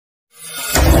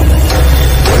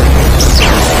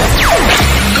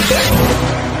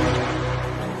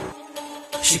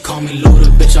She call me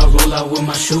loader, bitch, I roll out with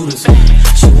my shooters.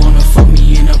 She wanna fuck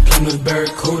me in a plane with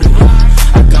Barracuda.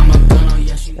 I got my gun on,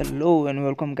 yeah, she... Hello and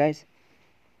welcome guys.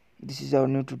 This is our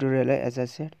new tutorial, as I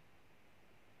said.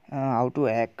 How to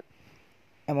hack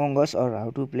Among Us or how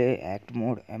to play act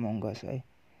mode Among Us.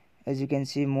 As you can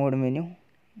see, mode menu.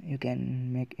 You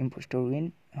can make imposter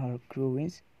win or crew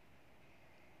wins.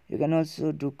 You can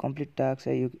also do complete tasks.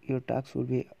 Your tasks will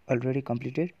be already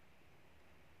completed.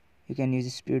 You can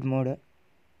use speed mode,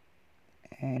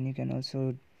 and you can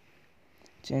also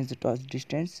change the toss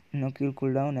distance, no kill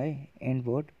cooldown, end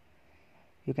board.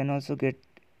 You can also get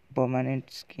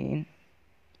permanent skin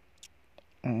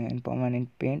and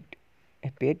permanent paint,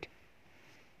 a pet,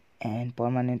 and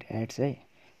permanent ads.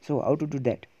 So how to do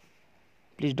that?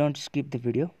 Please don't skip the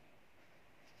video.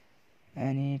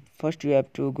 And first you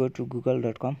have to go to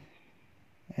google.com.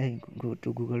 Go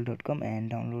to google.com and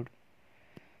download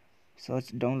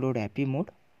happy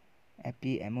mode,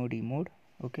 happy mod mode.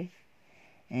 Okay,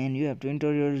 and you have to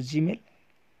enter your Gmail.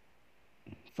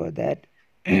 For that,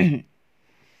 enter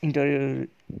your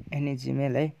any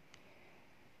Gmail,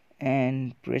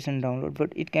 and press and download.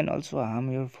 But it can also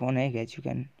harm your phone, guys. You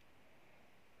can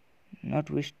not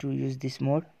wish to use this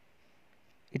mode.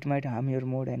 It might harm your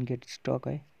mode and get stuck.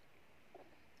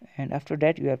 And after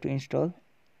that you have to install,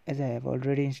 as I have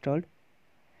already installed.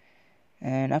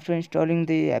 And after installing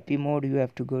the happy mode, you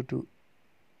have to go to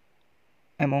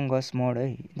Among Us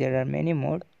mode. There are many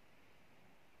modes.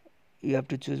 You have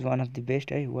to choose one of the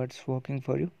best, what's working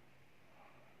for you.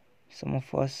 Some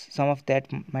of that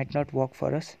might not work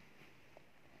for us.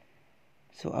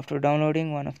 So after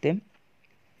downloading one of them,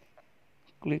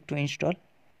 click to install.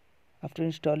 After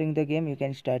installing the game, you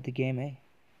can start the game.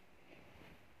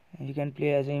 You can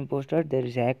play as an imposter. There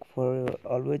is hack for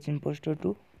always imposter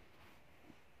too,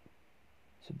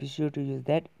 so be sure to use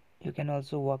that. You can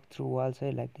also walk through walls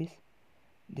like this.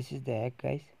 This is the hack,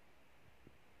 guys.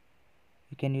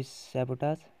 You can use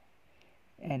sabotage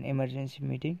and emergency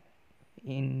meeting,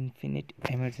 infinite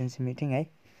emergency meeting.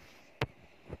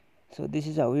 So this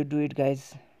is how you do it,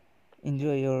 guys.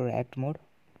 Enjoy your act mode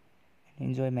and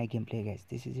enjoy my gameplay, guys.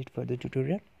 This is it for the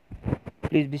tutorial.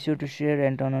 Please be sure to share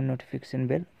and turn on notification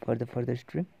bell for the further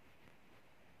stream,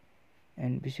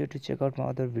 and be sure to check out my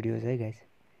other videos, guys.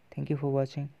 Thank you for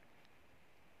watching.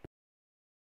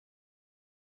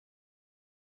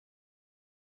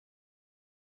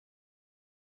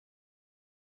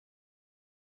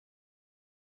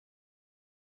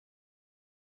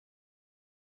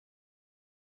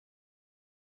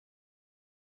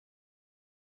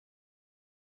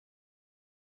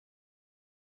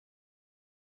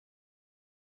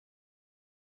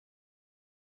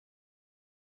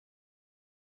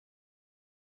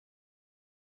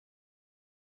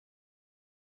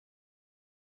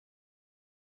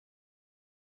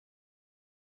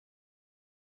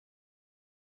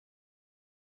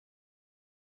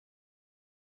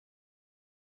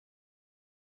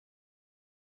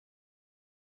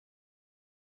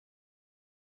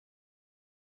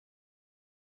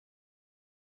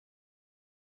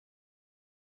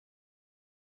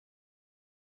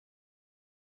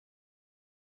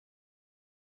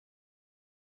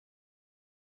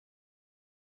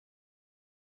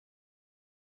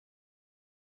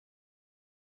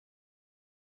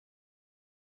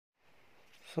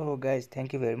 So guys,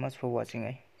 thank you very much for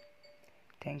watching.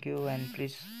 Thank you, and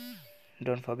please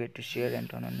don't forget to share and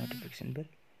turn on notification bell.